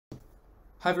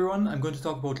Hi everyone, I'm going to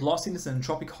talk about Lossiness and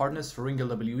Entropic Hardness for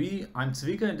Ring-LWE. I'm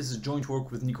Zvika and this is joint work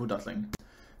with Nico Döttling.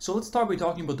 So let's start by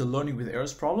talking about the learning with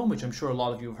errors problem, which I'm sure a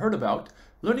lot of you have heard about.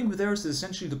 Learning with errors is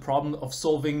essentially the problem of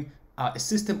solving a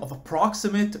system of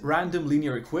approximate random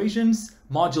linear equations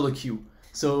modulo Q.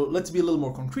 So let's be a little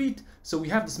more concrete. So we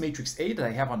have this matrix A that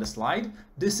I have on the slide.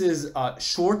 This is a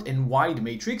short and wide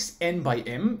matrix, n by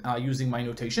m, using my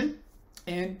notation.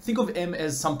 And think of m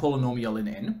as some polynomial in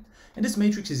n. And this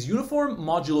matrix is uniform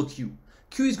modulo Q.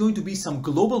 Q is going to be some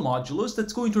global modulus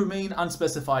that's going to remain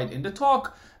unspecified in the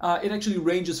talk. It actually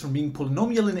ranges from being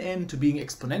polynomial in n to being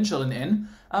exponential in n,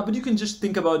 but you can just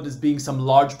think about it as being some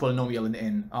large polynomial in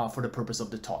n for the purpose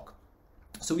of the talk.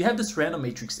 So we have this random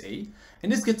matrix A, and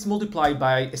this gets multiplied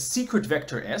by a secret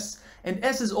vector S, and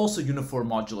S is also uniform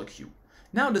modulo Q.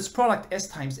 Now this product S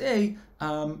times A,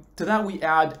 to that we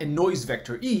add a noise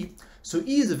vector E. So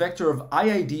E is a vector of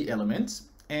IID elements,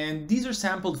 and these are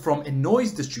sampled from a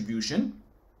noise distribution,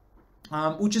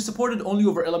 which is supported only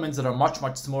over elements that are much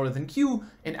smaller than Q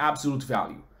in absolute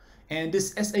value. And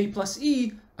this SA plus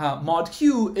E mod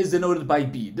Q is denoted by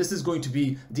B. This is going to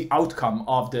be the outcome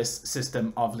of this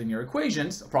system of linear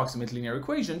equations, approximate linear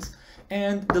equations.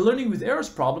 And the learning with errors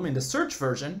problem in the search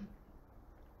version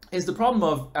is the problem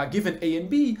of given A and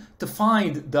B to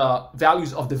find the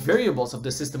values of the variables of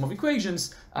the system of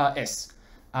equations S.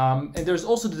 And there's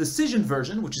also the decision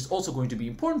version, which is also going to be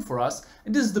important for us.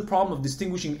 And this is the problem of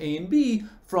distinguishing A and B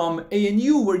from A and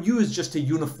U, where U is just a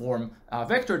uniform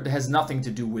vector that has nothing to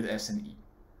do with S and E.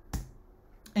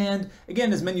 And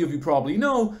again, as many of you probably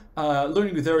know,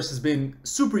 learning with errors has been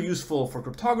super useful for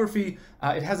cryptography.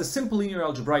 It has a simple linear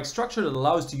algebraic structure that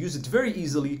allows to use it very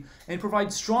easily and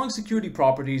provides strong security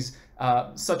properties,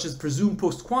 such as presumed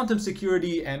post-quantum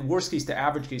security and worst case to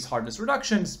average case hardness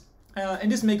reductions.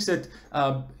 And this makes it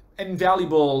an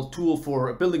invaluable tool for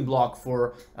a building block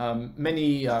for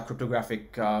many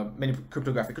cryptographic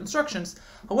constructions.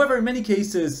 However, in many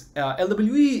cases,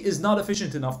 LWE is not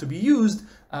efficient enough to be used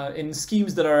in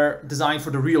schemes that are designed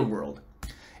for the real world.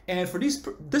 And for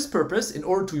this purpose, in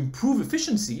order to improve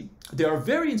efficiency, there are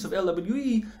variants of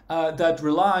LWE that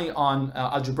rely on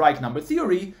algebraic number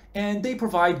theory, and they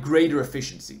provide greater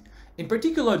efficiency. In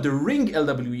particular, the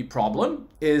Ring-LWE problem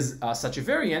is such a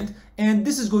variant, and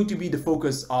this is going to be the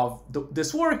focus of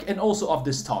this work and also of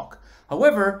this talk.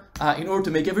 However, in order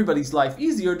to make everybody's life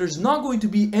easier, there's not going to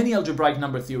be any algebraic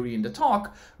number theory in the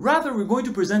talk. Rather, we're going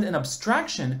to present an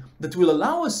abstraction that will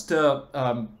allow us to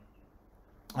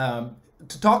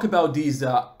talk about these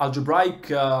algebraic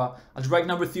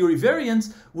number theory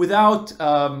variants without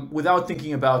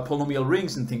thinking about polynomial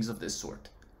rings and things of this sort.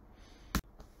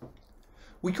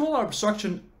 We call our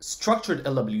abstraction structured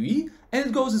LWE, and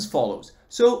it goes as follows.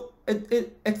 So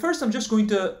at first, I'm just going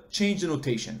to change the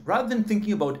notation. Rather than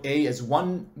thinking about A as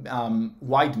one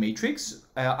wide matrix,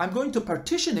 I'm going to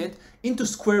partition it into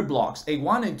square blocks,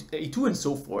 A1 and A2 and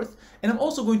so forth. And I'm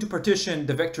also going to partition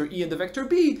the vector E and the vector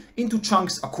B into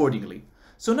chunks accordingly.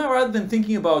 So now, rather than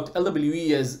thinking about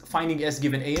LWE as finding S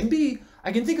given A and B,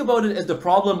 I can think about it as the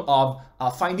problem of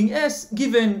finding S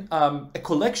given a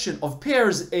collection of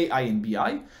pairs AI and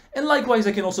BI. And likewise,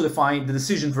 I can also define the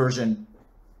decision version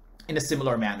in a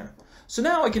similar manner. So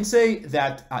now I can say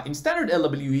that in standard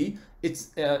LWE,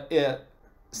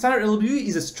 standard LWE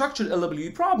is a structured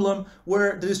LWE problem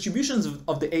where the distributions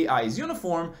of the AI is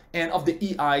uniform and of the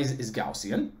EIs is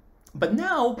Gaussian. But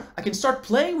now I can start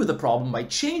playing with the problem by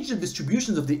changing the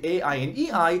distributions of the AI and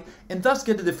EI and thus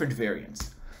get the different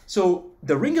variants. So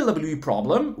the Ring-LWE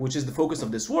problem, which is the focus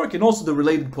of this work, and also the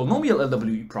related polynomial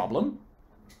LWE problem,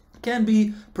 can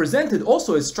be presented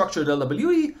also as structured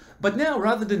LWE, but now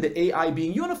rather than the AI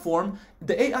being uniform,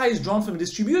 the AI is drawn from a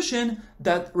distribution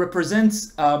that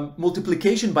represents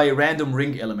multiplication by a random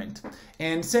ring element.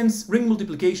 And since ring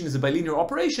multiplication is a bilinear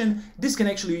operation, this can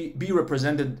actually be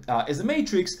represented as a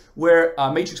matrix where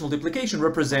matrix multiplication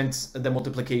represents the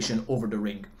multiplication over the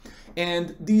ring.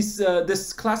 And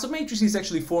this class of matrices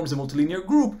actually forms a multilinear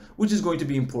group, which is going to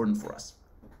be important for us.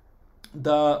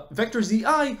 The vectors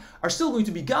EI are still going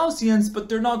to be Gaussians, but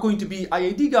they're not going to be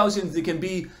IID Gaussians. They can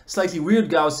be slightly weird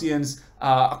Gaussians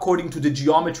according to the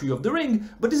geometry of the ring,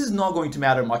 but this is not going to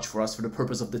matter much for us for the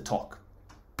purpose of the talk.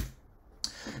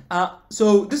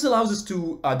 So this allows us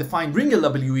to define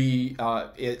Ring-LWE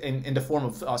in the form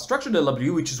of structured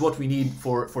LWE, which is what we need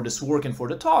for this work and for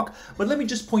the talk. But let me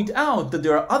just point out that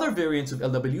there are other variants of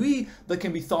LWE that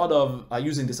can be thought of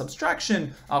using this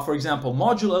abstraction. For example,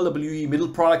 module LWE, middle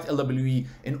product LWE,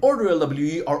 and order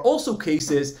LWE are also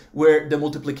cases where the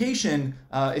multiplication,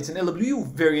 it's an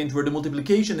LWE variant where the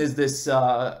multiplication is this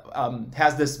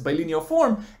has this bilinear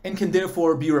form and can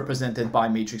therefore be represented by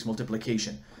matrix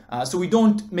multiplication. So we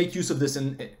don't make use of this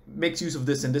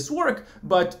in this work,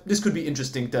 but this could be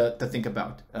interesting to think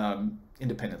about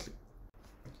independently.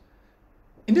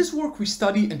 In this work, we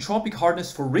study entropic hardness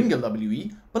for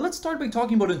Ring-LWE, but let's start by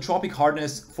talking about entropic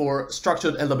hardness for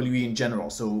structured LWE in general,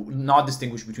 so not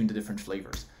distinguish between the different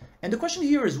flavors. And the question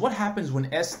here is what happens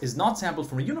when S is not sampled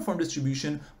from a uniform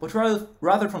distribution, but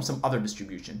rather from some other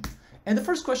distribution. And the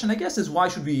first question, I guess, is why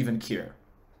should we even care?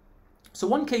 So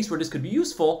one case where this could be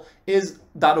useful is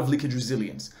that of leakage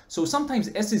resilience. So sometimes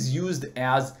S is used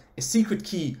as a secret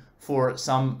key for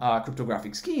some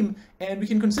cryptographic scheme, and we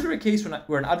can consider a case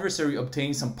where an adversary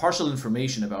obtains some partial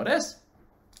information about S.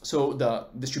 So the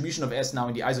distribution of S now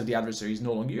in the eyes of the adversary is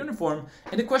no longer uniform,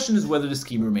 and the question is whether the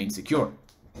scheme remains secure.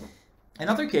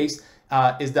 Another case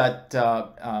is that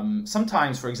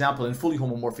sometimes, for example, in fully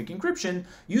homomorphic encryption,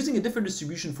 using a different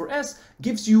distribution for S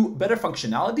gives you better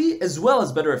functionality as well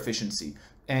as better efficiency.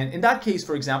 And in that case,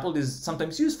 for example, it is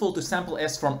sometimes useful to sample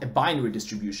S from a binary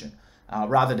distribution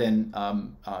rather than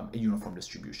a uniform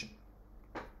distribution.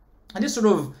 And this sort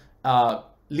of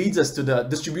leads us to the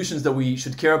distributions that we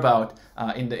should care about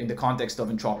in the context of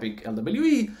entropic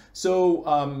LWE.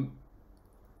 So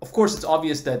of course, it's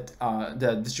obvious that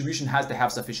the distribution has to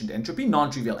have sufficient entropy,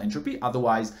 non-trivial entropy.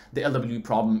 Otherwise, the LWE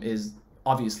problem is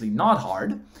obviously not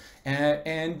hard.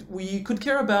 And we could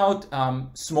care about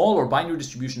small or binary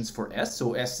distributions for S.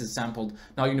 So S is sampled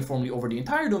now uniformly over the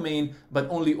entire domain, but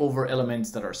only over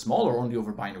elements that are small or only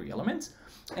over binary elements.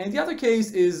 And the other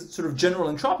case is sort of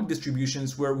general entropic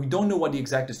distributions where we don't know what the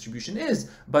exact distribution is,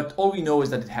 but all we know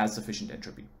is that it has sufficient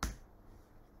entropy.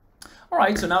 All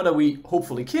right, so now that we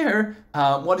hopefully care,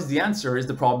 what is the answer? Is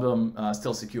the problem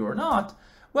still secure or not?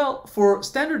 Well, for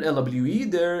standard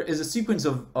LWE, there is a sequence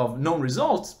of known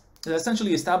results that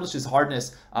essentially establishes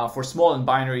hardness for small and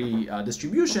binary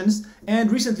distributions, and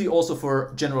recently also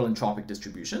for general entropic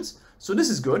distributions. So this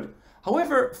is good.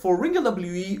 However, for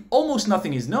Ring-LWE, almost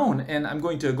nothing is known, and I'm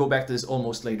going to go back to this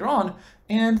almost later on.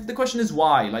 And the question is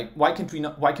why? Like, why can we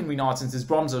not, since these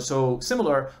problems are so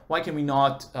similar, why can we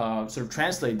not sort of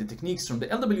translate the techniques from the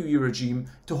LWE regime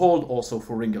to hold also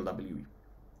for Ring-LWE?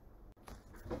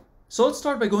 So let's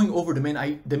start by going over the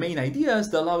main ideas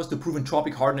that allow us to prove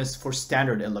entropic hardness for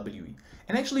standard LWE.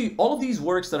 And actually, all of these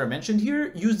works that are mentioned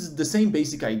here use the same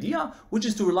basic idea, which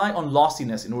is to rely on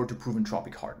lossiness in order to prove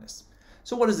entropic hardness.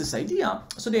 So what is this idea?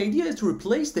 So the idea is to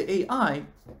replace the AI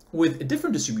with a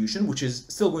different distribution, which is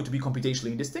still going to be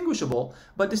computationally indistinguishable,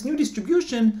 but this new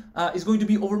distribution is going to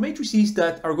be over matrices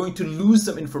that are going to lose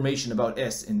some information about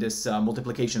S in this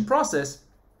multiplication process.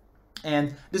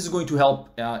 And this is going to help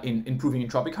in improving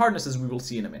entropic hardness, as we will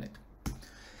see in a minute.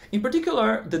 In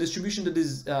particular, the distribution that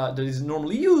is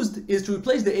normally used is to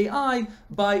replace the AI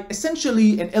by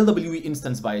essentially an LWE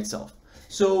instance by itself.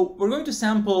 So we're going to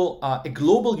sample a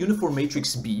global uniform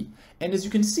matrix B, and as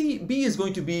you can see, B is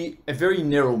going to be a very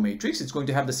narrow matrix. It's going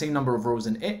to have the same number of rows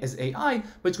as AI,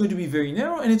 but it's going to be very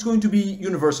narrow, and it's going to be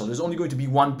universal. There's only going to be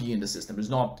one B in the system. There's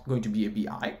not going to be a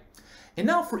BI. And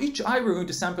now for each I, we're going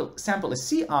to sample a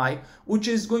CI, which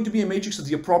is going to be a matrix of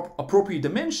the appropriate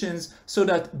dimensions, so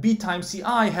that B times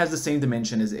CI has the same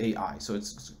dimension as AI.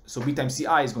 So B times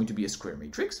CI is going to be a square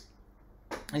matrix.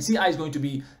 And CI is going to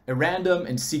be a random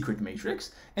and secret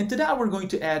matrix. And to that, we're going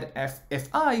to add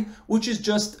FI, which is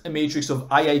just a matrix of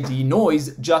IID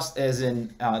noise, just as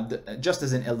in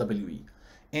LWE.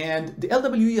 And the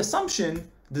LWE assumption,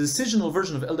 the decisional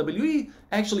version of LWE,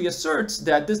 actually asserts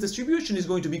that this distribution is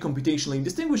going to be computationally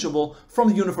indistinguishable from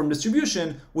the uniform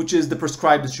distribution, which is the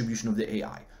prescribed distribution of the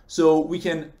AI. So we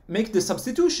can make the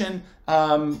substitution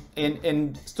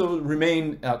and still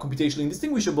remain computationally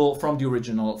indistinguishable from the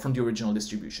original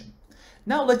distribution.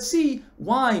 Now let's see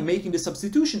why making the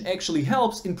substitution actually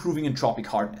helps in proving entropic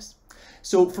hardness.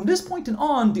 So from this point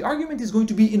on, the argument is going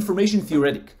to be information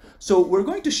theoretic. So we're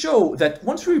going to show that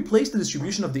once we replace the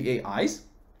distribution of the AIs,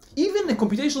 even a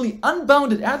computationally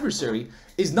unbounded adversary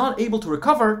is not able to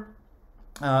recover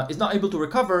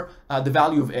the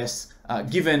value of S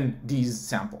given these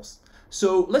samples.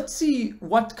 So let's see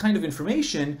what kind of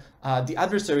information the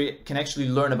adversary can actually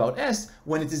learn about S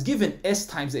when it is given S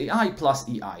times AI plus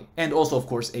EI, and also of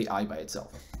course AI by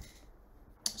itself.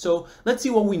 So let's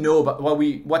see what we know about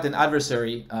what an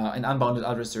adversary, an unbounded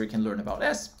adversary, can learn about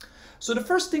S. So the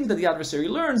first thing that the adversary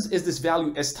learns is this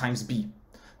value S times B.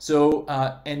 So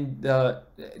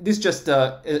this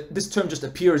term just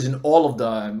appears in all of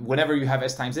the, whenever you have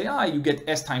S times AI, you get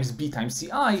S times B times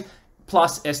CI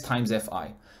plus S times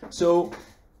FI. So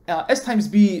S times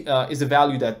B is a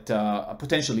value that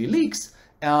potentially leaks.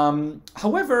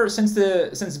 However,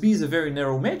 since B is a very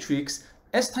narrow matrix,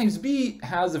 S times B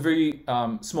has a very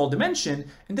small dimension,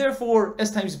 and therefore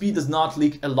S times B does not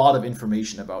leak a lot of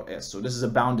information about S. So this is a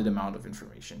bounded amount of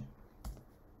information.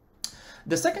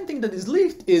 The second thing that is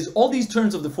leaked is all these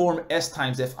terms of the form S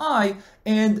times Fi,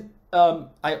 and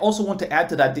I also want to add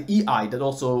to that the EI that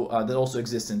also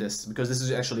exists in this, because this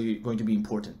is actually going to be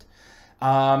important.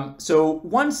 So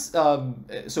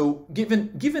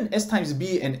given S times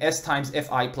B and S times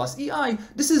Fi plus EI,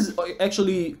 this is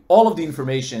actually all of the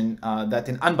information that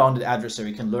an unbounded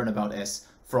adversary can learn about S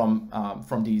from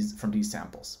these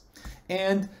samples.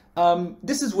 And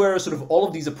this is where sort of all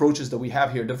of these approaches that we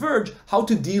have here diverge, how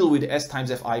to deal with S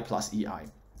times Fi plus EI.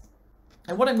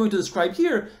 And what I'm going to describe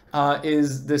here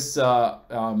is this the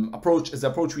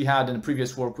approach we had in the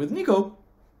previous work with Nico,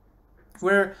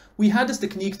 where we had this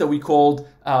technique that we called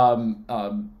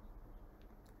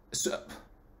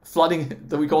flooding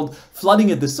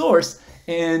at the source.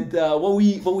 And what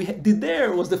we did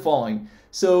there was the following.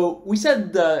 So we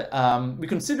said that we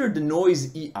considered the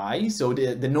noise EI, so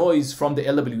the noise from the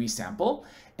LWE sample,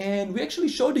 and we actually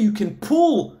showed that you can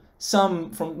pull some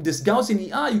from this Gaussian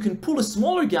EI, you can pull a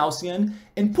smaller Gaussian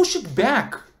and push it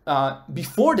back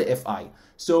before the Fi.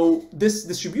 So this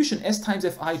distribution S times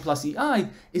Fi plus EI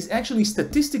is actually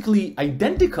statistically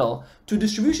identical to a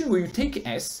distribution where you take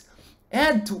S,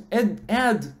 add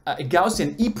a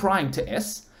Gaussian E prime to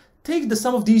S, take the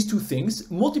sum of these two things,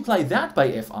 multiply that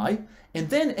by Fi, and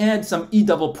then add some E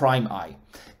double prime I.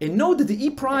 And note that the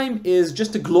E prime is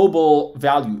just a global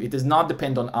value. It does not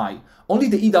depend on I. Only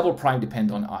the E double prime depend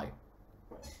on I.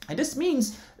 And this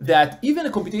means that even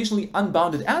a computationally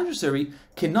unbounded adversary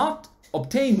cannot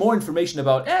obtain more information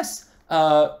about S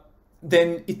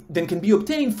than can be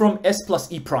obtained from S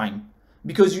plus E prime.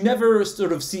 Because you never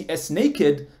sort of see S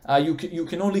naked, you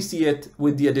can only see it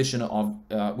with the addition of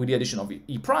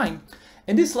E prime.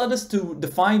 And this led us to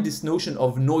define this notion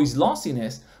of noise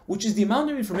lossiness, which is the amount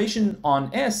of information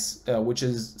on S, which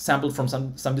is sampled from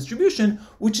some distribution,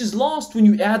 which is lost when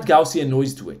you add Gaussian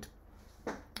noise to it.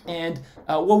 And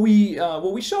what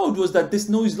we showed was that this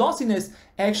noise lossiness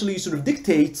actually sort of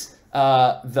dictates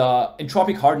the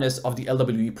entropic hardness of the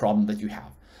LWE problem that you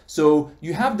have. So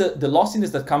you have the lossiness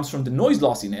that comes from the noise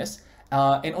lossiness,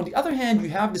 and on the other hand, you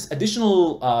have this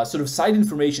additional sort of side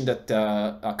information that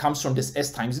comes from this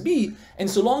S times B. And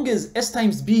so long as S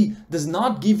times B does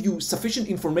not give you sufficient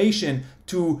information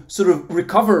to sort of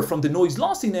recover from the noise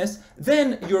lossiness,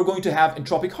 then you're going to have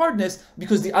entropic hardness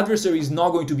because the adversary is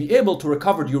not going to be able to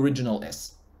recover the original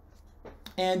S.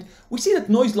 And we see that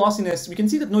noise lossiness, we can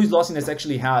see that noise lossiness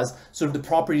actually has sort of the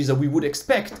properties that we would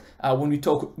expect when we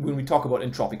talk about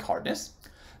entropic hardness.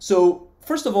 So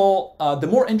first of all, the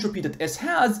more entropy that S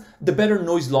has, the better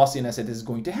noise lossiness it is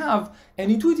going to have.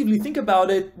 And intuitively think about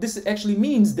it, this actually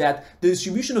means that the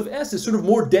distribution of S is sort of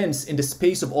more dense in the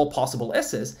space of all possible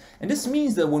S's. And this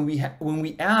means that when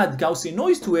we add Gaussian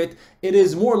noise to it, it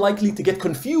is more likely to get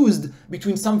confused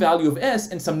between some value of S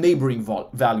and some neighboring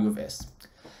value of S.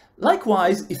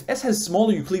 Likewise, if S has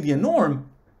smaller Euclidean norm,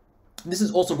 this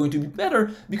is also going to be better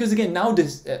because, again, now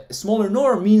this smaller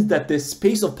norm means that the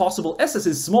space of possible S's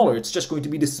is smaller. It's just going to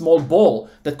be this small ball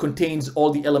that contains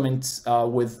all the elements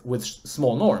with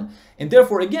small norm. And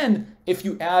therefore, again, if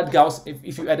you add a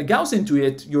Gaussian to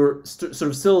it, you're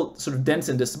still sort of dense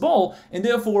in this ball, and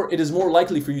therefore it is more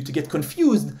likely for you to get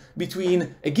confused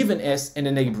between a given S and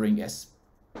a neighboring S.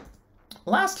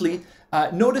 Lastly,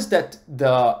 notice that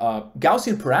the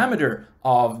Gaussian parameter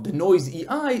of the noise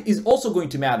EI is also going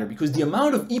to matter because the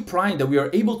amount of E prime that we are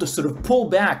able to sort of pull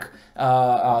back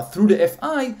through the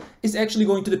Fi is actually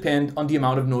going to depend on the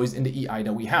amount of noise in the EI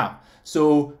that we have.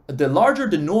 So the larger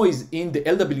the noise in the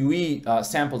LWE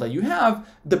sample that you have,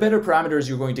 the better parameters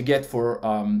you're going to get for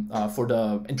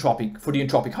the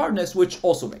entropic hardness, which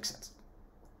also makes sense.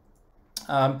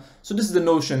 So this is the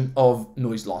notion of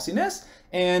noise lossiness.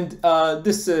 And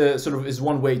this sort of is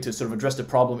one way to sort of address the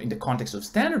problem in the context of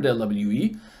standard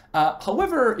LWE.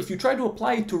 However, if you try to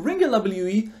apply it to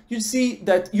Ring-LWE, you see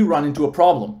that you run into a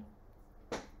problem.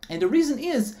 And the reason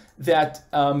is that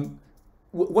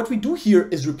what we do here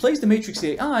is replace the matrix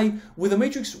AI with a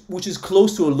matrix which is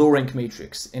close to a low rank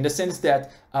matrix, in the sense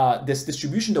that this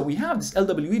distribution that we have, this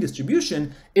LWE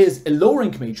distribution, is a low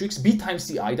rank matrix, B times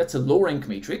CI, that's a low rank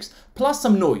matrix, plus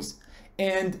some noise.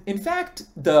 And in fact,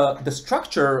 the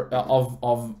structure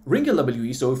of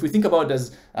Ring-LWE, so if we think about it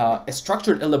as a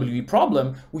structured LWE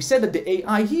problem, we said that the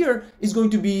AI here is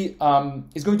going to be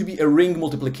a ring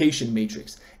multiplication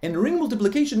matrix. And a ring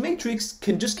multiplication matrix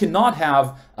cannot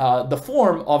have the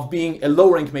form of being a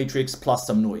low rank matrix plus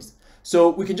some noise. So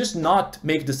we can just not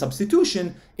make the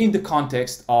substitution in the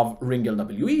context of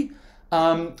Ring-LWE.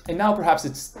 And now perhaps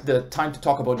it's the time to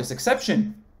talk about this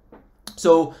exception.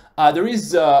 So there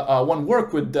is one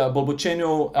work with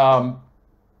Bolboceno,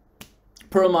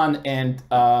 Perlman, and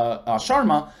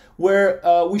Sharma, where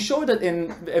we show that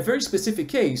in a very specific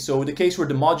case, so the case where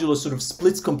the modulus sort of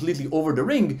splits completely over the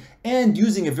ring, and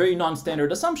using a very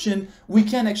non-standard assumption, we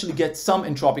can actually get some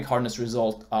entropic hardness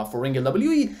result for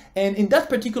Ring-LWE. And in that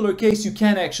particular case, you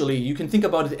can think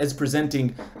about it as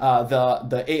presenting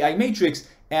the AI matrix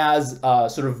as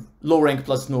sort of low rank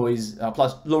plus noise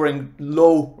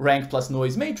low rank plus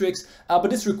noise matrix, but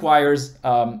this requires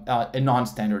a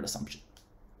non-standard assumption.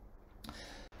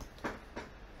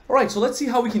 All right, so let's see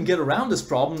how we can get around this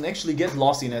problem and actually get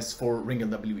lossiness for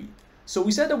Ring-LWE. So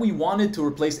we said that we wanted to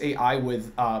replace AI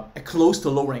with a close to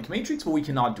low rank matrix, but we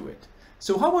cannot do it.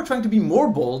 So how about trying to be more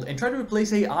bold and try to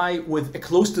replace AI with a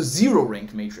close to zero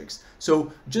rank matrix?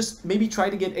 So just maybe try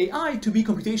to get AI to be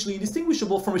computationally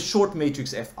indistinguishable from a short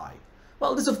matrix Fi.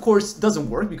 Well, this of course doesn't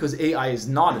work because AI is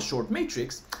not a short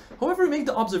matrix. However, we make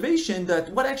the observation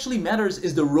that what actually matters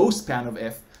is the row span of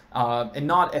F and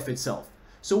not F itself.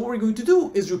 So what we're going to do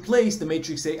is replace the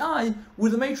matrix AI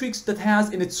with a matrix that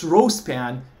has in its row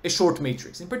span a short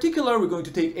matrix. In particular, we're going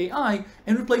to take AI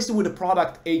and replace it with a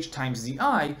product H times Zi,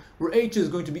 where H is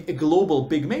going to be a global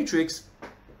big matrix,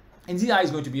 and Zi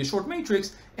is going to be a short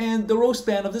matrix, and the row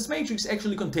span of this matrix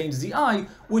actually contains Zi,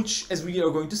 which, as we are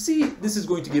going to see, this is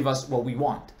going to give us what we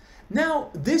want.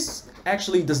 Now, this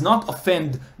actually does not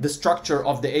offend the structure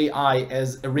of the AI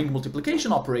as a ring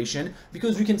multiplication operation,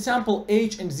 because we can sample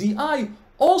H and Zi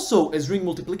also as ring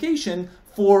multiplication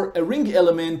for a ring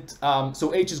element.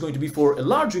 So H is going to be for a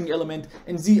large ring element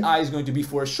and Zi is going to be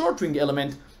for a short ring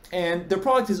element, and the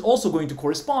product is also going to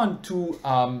correspond to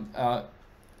a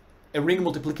ring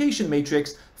multiplication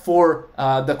matrix for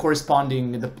the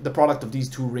corresponding, the product of these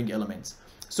two ring elements.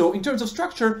 So in terms of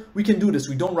structure, we can do this.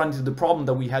 We don't run into the problem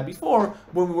that we had before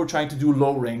when we were trying to do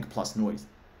low rank plus noise.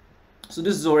 So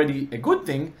this is already a good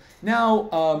thing.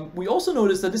 Now, we also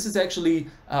notice that this is actually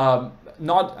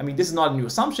this is not a new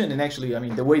assumption, and actually,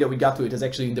 the way that we got to it is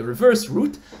actually in the reverse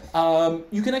route.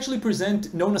 You can actually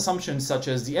present known assumptions such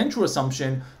as the Entro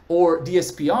assumption or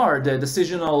DSPR, the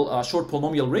decisional short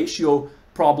polynomial ratio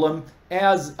problem,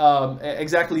 as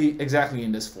exactly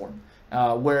in this form,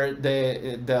 where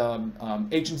the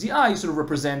H and Zi sort of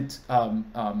represent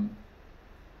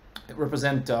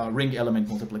ring element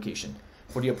multiplication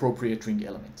for the appropriate ring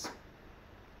elements.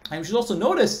 And we should also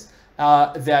notice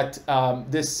that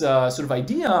this sort of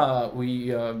idea,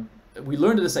 we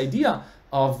learned that this idea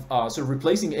of sort of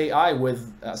replacing AI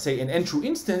with, say, an Entro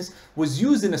instance was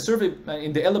used in a survey,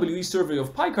 in the LWE survey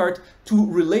of Picard, to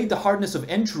relate the hardness of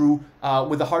Entro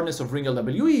with the hardness of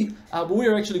Ring-LWE. But we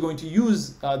are actually going to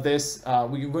use this,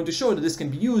 we're going to show that this can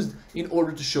be used in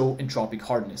order to show entropic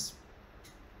hardness.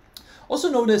 Also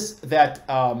notice that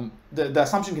the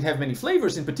assumption can have many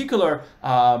flavors. In particular,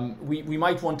 we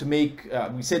might want to make,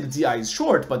 we said that Zi is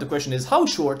short, but the question is how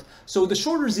short. So the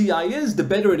shorter Zi is, the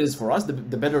better it is for us, the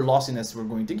better lossiness we're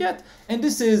going to get. And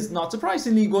this is, not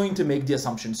surprisingly, going to make the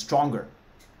assumption stronger.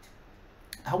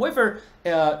 However,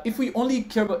 if we only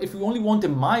want a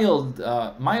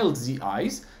mild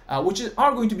Zi's, which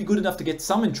are going to be good enough to get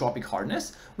some entropic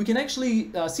hardness, we can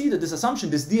actually see that this assumption,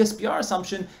 this DSPR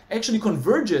assumption, actually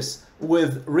converges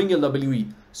with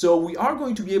Ring-LWE. So we are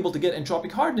going to be able to get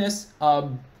entropic hardness,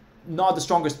 not the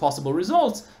strongest possible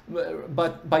results,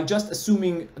 but by just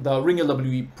assuming the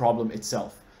Ring-LWE problem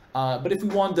itself. But if we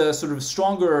want the sort of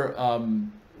stronger,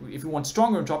 if we want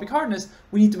stronger entropic hardness,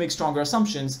 we need to make stronger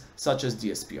assumptions such as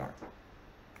DSPR.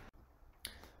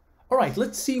 All right,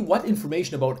 let's see what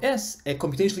information about S, a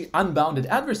computationally unbounded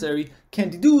adversary, can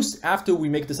deduce after we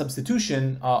make the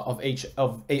substitution of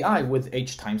AI with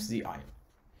H times Zi.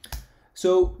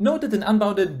 So note that an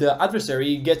unbounded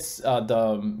adversary gets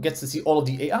to see all of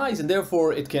the AIs, and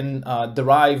therefore it can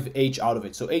derive H out of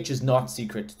it. So H is not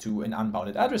secret to an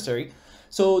unbounded adversary.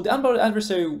 So the unbounded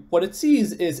adversary, what it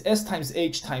sees is S times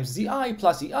H times Zi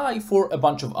plus EI for a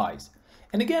bunch of I's.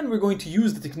 And again, we're going to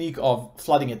use the technique of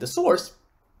flooding at the source.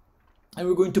 and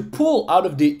we're going to pull out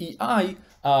of the EI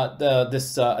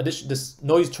this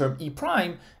noise term E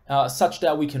prime such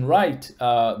that we can write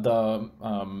the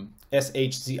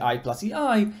SHZI plus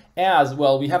EI as,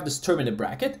 well, we have this term in the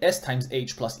bracket, S times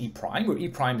H plus E prime, where E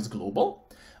prime is global.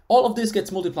 All of this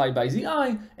gets multiplied by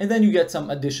ZI, and then you get some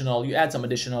additional, you add some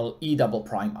additional E double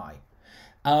prime I.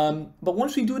 But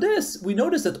once we do this, we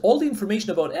notice that all the information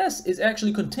about S is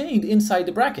actually contained inside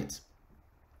the brackets.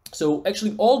 So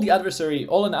actually all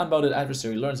an unbounded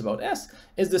adversary learns about S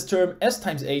is this term S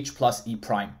times H plus E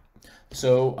prime.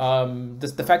 So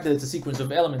the fact that it's a sequence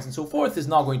of elements and so forth is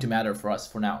not going to matter for us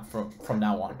from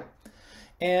now on.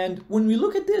 And when we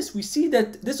look at this, we see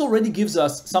that this already gives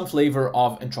us some flavor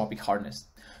of entropic hardness.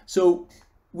 So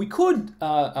we could,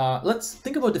 let's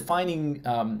think about defining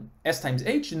S times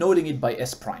H, denoting it by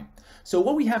S prime. So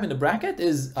what we have in the bracket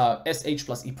is SH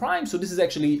plus E prime. So this is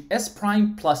actually S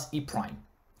prime plus E prime.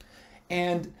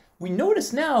 And we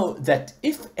notice now that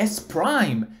if S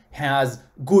prime has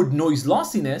good noise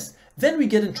lossiness, then we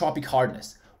get entropic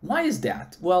hardness. Why is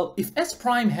that? Well, if S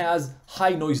prime has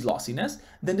high noise lossiness,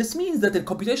 then this means that the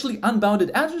computationally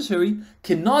unbounded adversary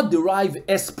cannot derive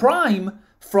S prime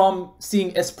from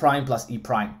seeing S prime plus E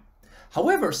prime.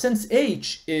 However, since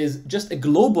H is just a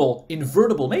global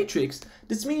invertible matrix,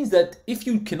 this means that if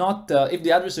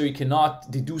the adversary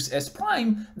cannot deduce S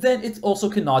prime, then it also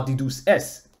cannot deduce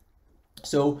S.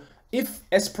 So if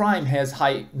S prime has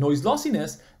high noise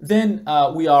lossiness, then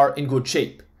we are in good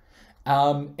shape.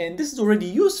 And this is already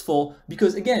useful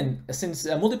because, again, since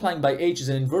multiplying by H is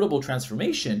an invertible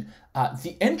transformation,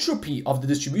 the entropy of the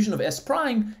distribution of S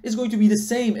prime is going to be the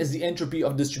same as the entropy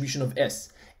of the distribution of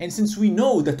S. And since we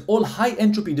know that all high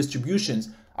entropy distributions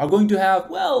are going to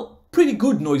have, well, pretty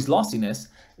good noise lossiness,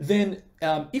 then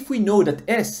if we know that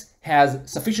S has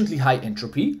sufficiently high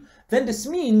entropy, then this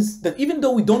means that even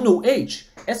though we don't know H,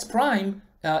 S prime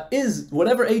is,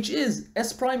 whatever H is,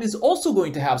 S prime is also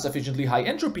going to have sufficiently high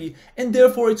entropy, and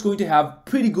therefore it's going to have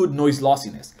pretty good noise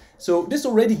lossiness. So this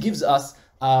already gives us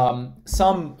some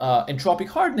entropic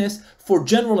hardness for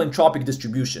general entropic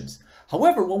distributions.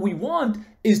 However, what we want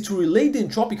is to relate the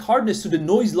entropic hardness to the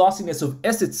noise lossiness of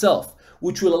S itself,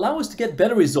 which will allow us to get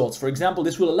better results. For example,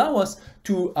 this will allow us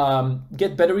to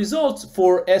get better results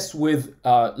for S with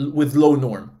low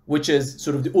norm, which is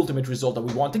sort of the ultimate result that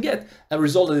we want to get, a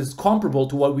result that is comparable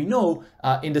to what we know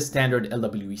in the standard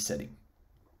LWE setting.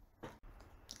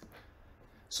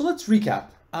 So let's recap.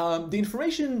 The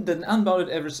information that an unbounded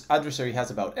adversary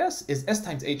has about S is S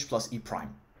times H plus E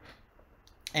prime.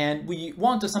 And we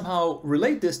want to somehow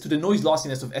relate this to the noise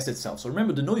lossiness of S itself. So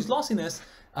remember, the noise lossiness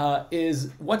is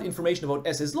what information about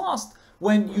S is lost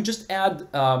when you just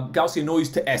add Gaussian noise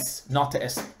to S, not to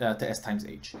S times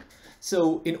H.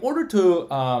 So in order to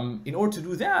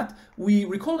do that, we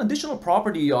recall an additional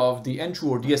property of the N-true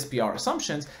or DSPR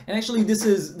assumptions, and actually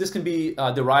this can be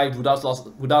derived without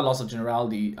loss of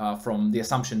generality from the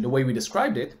assumption the way we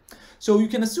described it. So you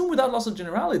can assume without loss of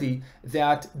generality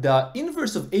that the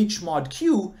inverse of H mod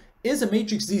Q is a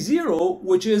matrix Z0,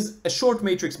 which is a short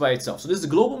matrix by itself. So this is a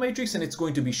global matrix and it's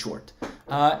going to be short.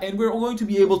 And we're going to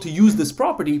be able to use this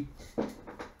property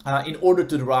in order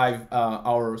to derive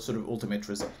our sort of ultimate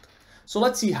result. So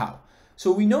let's see how.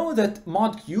 So we know that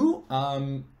mod Q,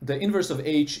 the inverse of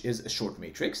H, is a short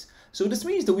matrix. So this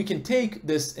means that we can take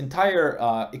this entire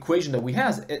equation that we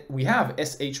have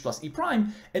SH plus E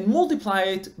prime and multiply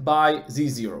it by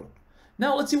Z0.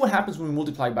 Now let's see what happens when we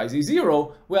multiply by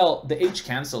Z0. Well, the H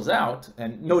cancels out,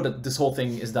 and note that this whole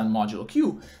thing is done modulo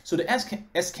Q. So the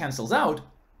S cancels out,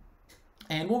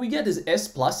 and what we get is S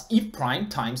plus E prime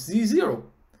times Z0.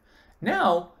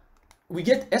 Now we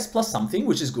get S plus something,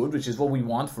 which is good, which is what we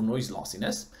want for noise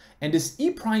lossiness. And this E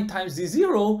prime times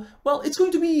Z0, well, it's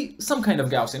going to be some kind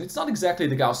of Gaussian. It's not exactly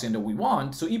the Gaussian that we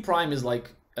want. So E prime is like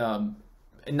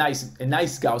a nice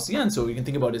Gaussian. So you can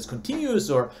think about it as continuous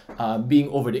or being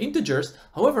over the integers.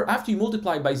 However, after you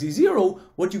multiply by Z0,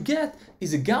 what you get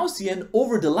is a Gaussian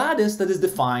over the lattice that is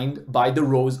defined by the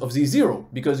rows of Z0.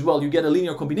 Because, well, you get a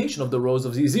linear combination of the rows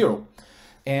of Z0.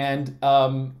 And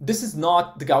this is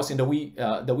not the Gaussian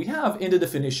that we have in the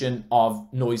definition of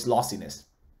noise lossiness.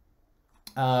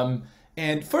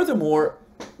 And furthermore,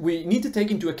 we need to take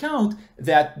into account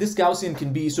that this Gaussian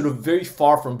can be sort of very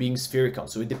far from being spherical.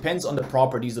 So it depends on the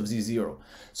properties of Z0.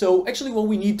 So actually what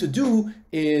we need to do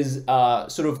is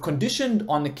sort of conditioned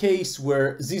on the case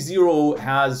where Z0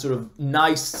 has sort of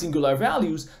nice singular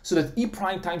values, so that E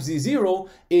prime times Z0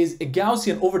 is a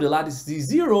Gaussian over the lattice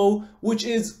Z0, which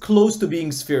is close to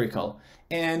being spherical.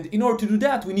 And in order to do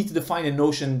that, we need to define a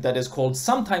notion that is called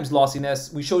sometimes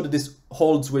lossiness. We showed that this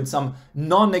holds with some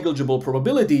non-negligible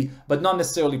probability, but not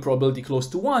necessarily Pauli probability close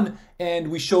to 1, and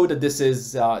we show that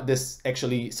this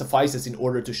actually suffices in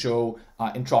order to show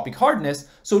entropic hardness.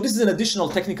 So this is an additional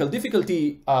technical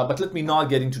difficulty, but let me not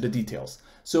get into the details.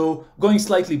 So going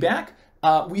slightly back,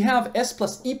 we have S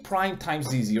plus E prime times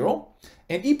Z0,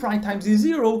 and E prime times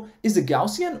Z0 is a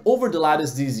Gaussian over the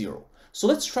lattice Z0. So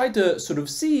let's try to sort of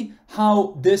see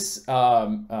how this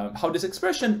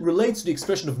expression relates to the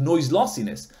expression of noise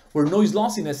lossiness, where noise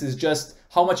lossiness is just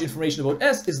how much information about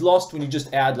S is lost when you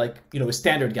just add, like, a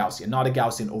standard Gaussian, not a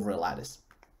Gaussian over a lattice.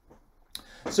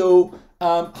 So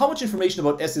how much information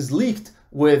about S is leaked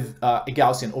with a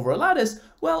Gaussian over a lattice?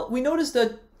 Well,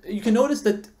 you can notice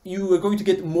that you are going to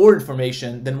get more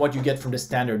information than what you get from the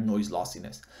standard noise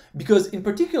lossiness. Because in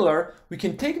particular, we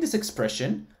can take this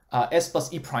expression, S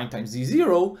plus E prime times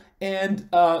Z0, and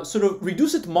sort of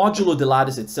reduce it modulo the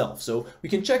lattice itself. So we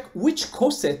can check which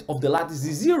coset of the lattice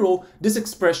Z0 this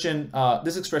expression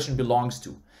belongs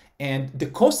to. And the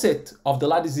coset of the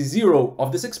lattice Z0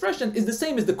 of this expression is the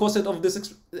same as the coset of Z0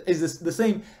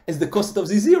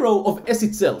 of S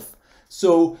itself.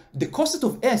 So the coset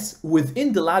of S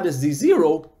within the lattice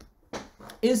Z0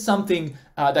 is something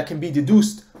that can be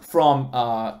deduced from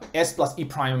S plus E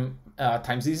prime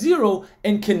times Z0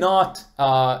 and cannot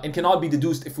be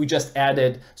deduced if we just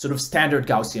added sort of standard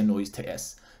Gaussian noise to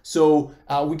S. So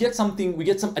we get some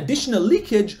additional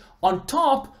leakage on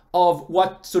top of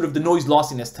what sort of the noise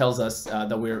lossiness tells us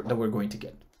that we're going to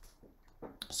get.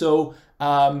 So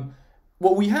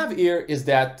what we have here is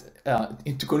that,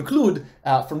 to conclude,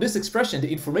 from this expression,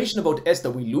 the information about S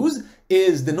that we lose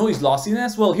is the noise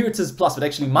lossiness. Well, here it says plus, but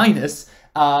actually minus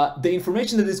the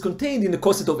information that is contained in the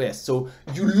coset of S. So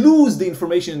you lose the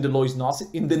information in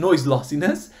the noise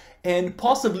lossiness and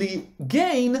possibly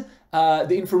gain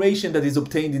the information that is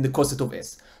obtained in the coset of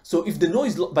S. So if the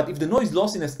noise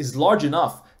lossiness is large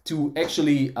enough to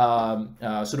actually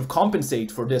sort of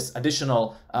compensate for this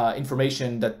additional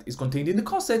information that is contained in the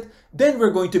coset, then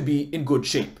we're going to be in good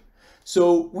shape.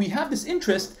 So we have this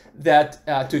interest that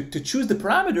to choose the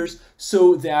parameters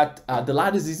so that the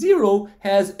lattice Z0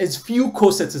 has as few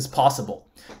cosets as possible.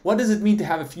 What does it mean to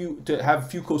have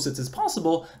few cosets as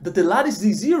possible? That the lattice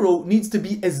Z0 needs to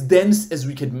be as dense as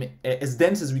we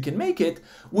can make it,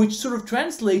 which sort of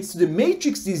translates to the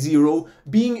matrix Z0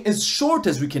 being as short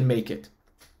as we can make it.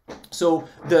 So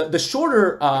the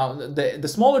shorter, the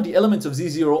smaller the elements of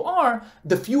Z0 are,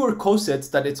 the fewer cosets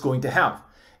that it's going to have.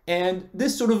 And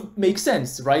this sort of makes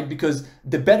sense, right? Because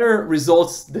the better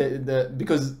results,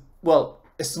 well,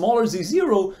 a smaller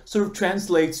Z0 sort of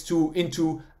translates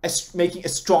into making a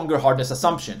stronger hardness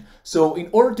assumption. So in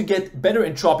order to get better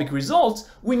entropic results,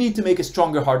 we need to make a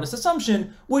stronger hardness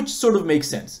assumption, which sort of makes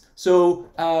sense. So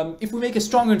if we make a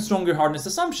stronger and stronger hardness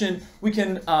assumption, we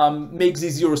can make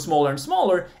Z0 smaller and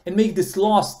smaller and make this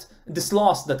loss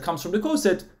that comes from the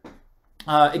coset,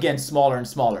 again, smaller and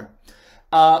smaller.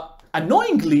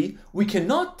 Annoyingly, we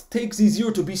cannot take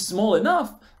Z0 to be small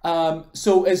enough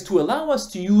so as to allow us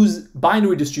to use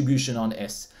binary distribution on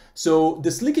S. So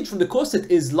this leakage from the coset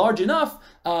is large enough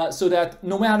so that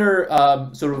no matter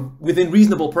sort of within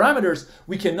reasonable parameters,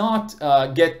 we cannot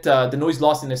get the noise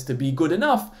lossiness to be good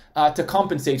enough to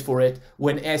compensate for it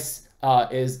when S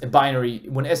is a binary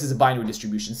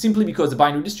distribution, simply because the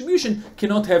binary distribution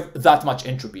cannot have that much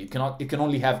entropy. It can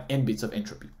only have n bits of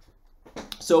entropy.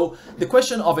 So the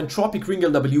question of entropic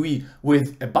Ring-LWE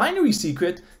with a binary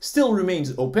secret still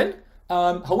remains open.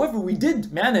 However, we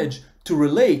did manage to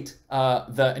relate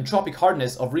the entropic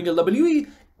hardness of Ring-LWE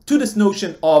to this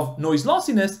notion of noise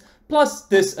lossiness, plus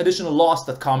this additional loss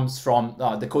that comes from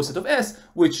the coset of S,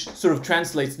 which sort of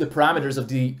translates the parameters of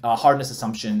the hardness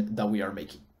assumption that we are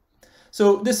making.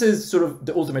 So this is sort of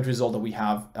the ultimate result that we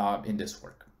have in this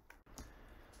work.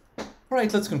 All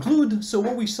right, let's conclude. So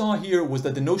what we saw here was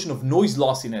that the notion of noise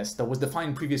lossiness that was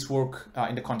defined in previous work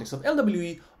in the context of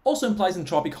LWE also implies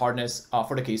entropic hardness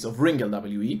for the case of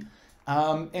Ring-LWE.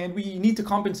 And we need to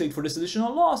compensate for this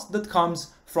additional loss that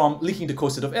comes from leaking the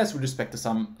coset of S with respect to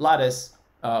some lattice,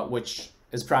 which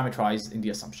is parameterized in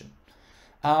the assumption.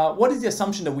 What is the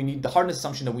assumption that we need, the hardness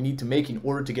assumption that we need to make in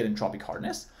order to get entropic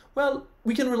hardness? Well,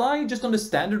 we can rely just on the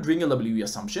standard Ring-LWE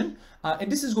assumption,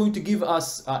 and this is going to give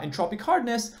us entropic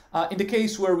hardness in the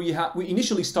case where we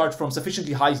initially start from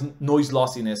sufficiently high noise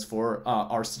lossiness for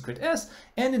our secret S,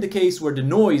 and in the case where the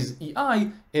noise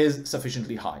EI is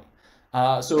sufficiently high.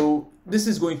 So this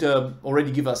is going to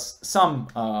already give us some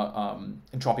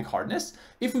entropic hardness.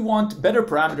 If we want better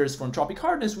parameters for entropic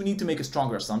hardness, we need to make a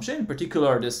stronger assumption, in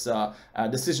particular this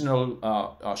decisional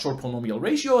short polynomial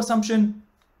ratio assumption.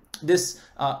 This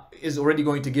is already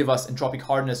going to give us entropic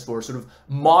hardness for sort of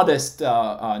modest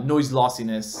noise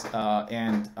lossiness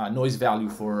and noise value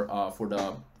for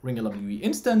the Ring-LWE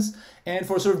instance. And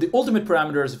for sort of the ultimate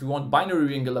parameters, if we want binary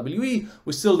Ring-LWE,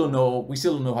 we still don't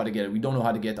know how to get it. We don't know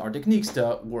how to get our techniques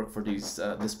to work for this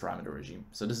parameter regime.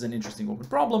 So this is an interesting open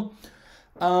problem.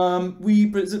 We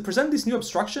present this new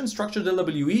abstraction, structured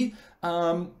LWE.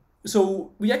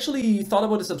 So we actually thought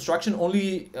about this abstraction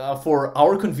only for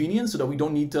our convenience, so that we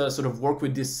don't need to sort of work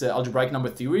with this algebraic number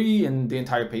theory in the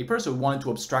entire paper. So we wanted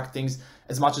to abstract things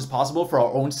as much as possible for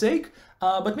our own sake.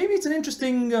 But maybe it's an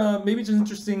interesting,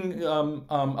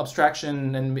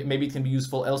 abstraction, and maybe it can be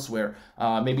useful elsewhere.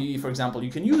 Maybe, for example, you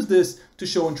can use this to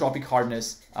show entropic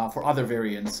hardness for other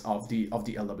variants of the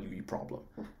LWE problem.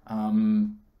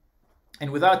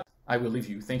 And with that, I will leave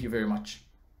you. Thank you very much.